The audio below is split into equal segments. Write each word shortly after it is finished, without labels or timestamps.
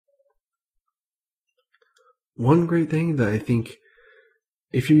one great thing that I think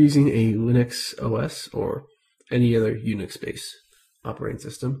if you're using a Linux OS or any other Unix-based operating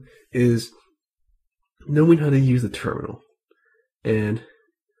system is knowing how to use the terminal. And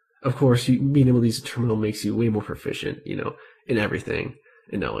of course, being able to use the terminal makes you way more proficient, in everything.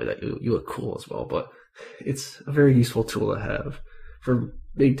 And not only that, you look cool as well, but it's a very useful tool to have for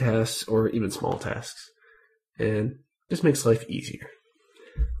big tasks or even small tasks. And just makes life easier.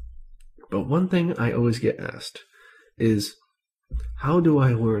 But one thing I always get asked is, how do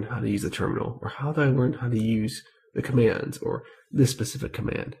I learn how to use the terminal? Or how do I learn how to use the commands or this specific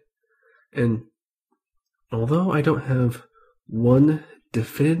command? And although I don't have one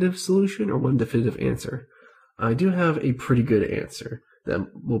definitive solution or one definitive answer, I do have a pretty good answer that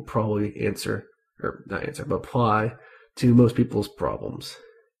will probably apply to most people's problems.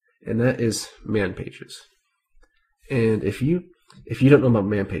 And that is man pages. And if you don't know about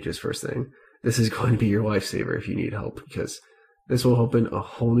man pages, first thing, this is going to be your lifesaver if you need help, because this will open a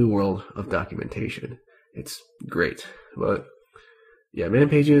whole new world of documentation. It's great. But yeah, man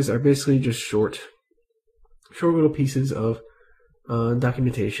pages are basically just short little pieces of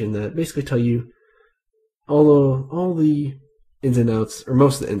documentation that basically tell you all the ins and outs, or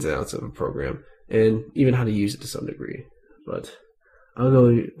most of the ins and outs of a program, and even how to use it to some degree. But I'll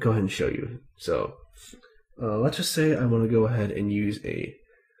go ahead and show you. So let's just say I want to go ahead and use a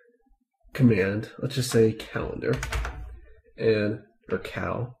command. Let's just say calendar, or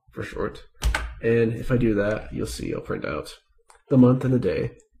cal for short. And if I do that, you'll see I'll print out the month and the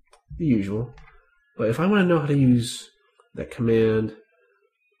day, the usual. But if I want to know how to use that command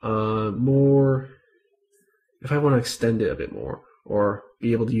more, if I want to extend it a bit more, or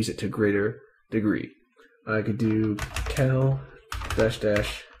be able to use it to a greater degree, I could do cal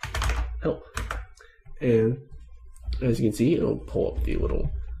 -- help. And as you can see, it'll pull up the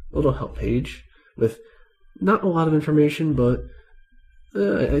little help page with not a lot of information, but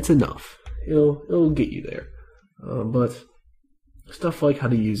it's enough. It'll get you there. But stuff like how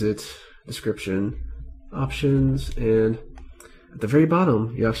to use it, description, options, and at the very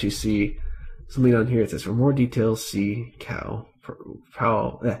bottom, you actually see something on here. It says, for more details, see cal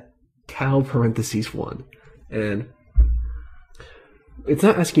parentheses 1. And it's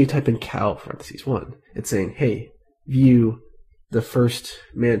not asking you to type in cal parentheses 1. It's saying, hey, view the first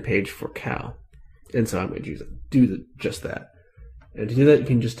man page for cal. And so I'm going to do just that. And to do that, you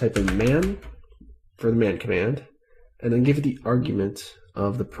can just type in man for the man command, and then give it the argument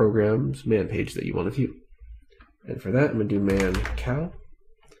of the program's man page that you want to view. And for that, I'm going to do man cal,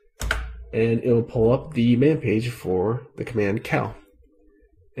 and it'll pull up the man page for the command cal.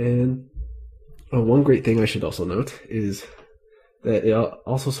 And one great thing I should also note is that it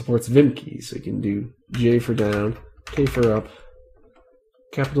also supports Vim keys. So you can do J for down, K for up,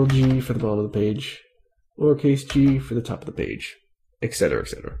 capital G for the bottom of the page, lowercase g for the top of the page, etc.,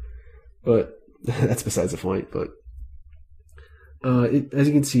 etc. But that's besides the point. But as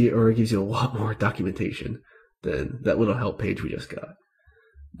you can see, it gives you a lot more documentation than that little help page we just got.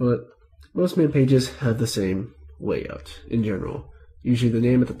 But most man pages have the same layout in general. Usually the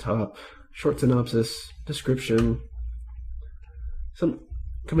name at the top, short synopsis, description, some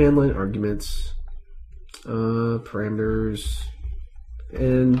command line arguments, parameters,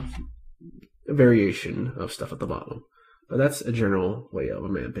 and a variation of stuff at the bottom. But that's a general layout of a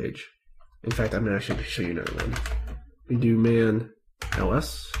man page. In fact, I'm going to actually show you another one. We do man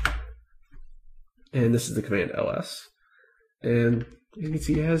ls, and this is the command ls. And you can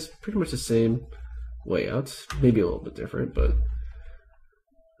see it has pretty much the same layout, maybe a little bit different, but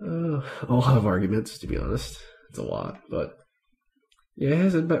a lot of arguments, to be honest. It's a lot, but yeah, it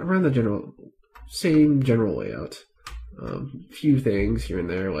has around the same general layout. Few things here and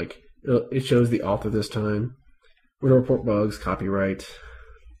there, like it shows the author this time, where to report bugs, copyright,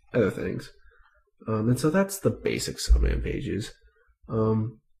 other things. And so that's the basics of man pages.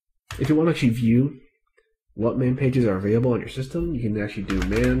 If you want to actually view what man pages are available on your system, you can actually do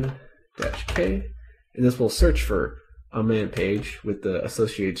man-k, and this will search for a man page with the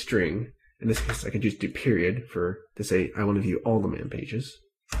associated string. In this case, I could just do period to say I want to view all the man pages,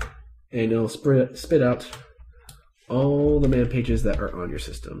 and it'll spit out all the man pages that are on your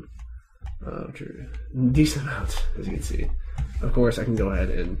system, which are a decent amount, as you can see. Of course, I can go ahead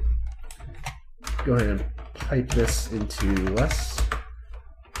and type this into less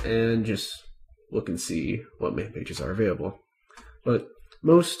and just look and see what man pages are available. But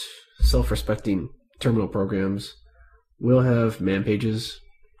most self-respecting terminal programs will have man pages.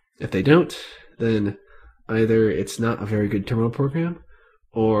 If they don't, then either it's not a very good terminal program,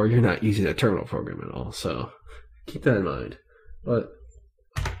 or you're not using a terminal program at all. So keep that in mind. But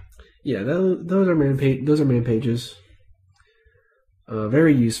yeah, those are man pages.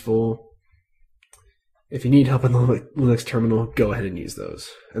 Very useful. If you need help in the Linux terminal, go ahead and use those.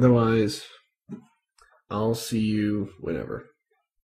 Otherwise, I'll see you whenever.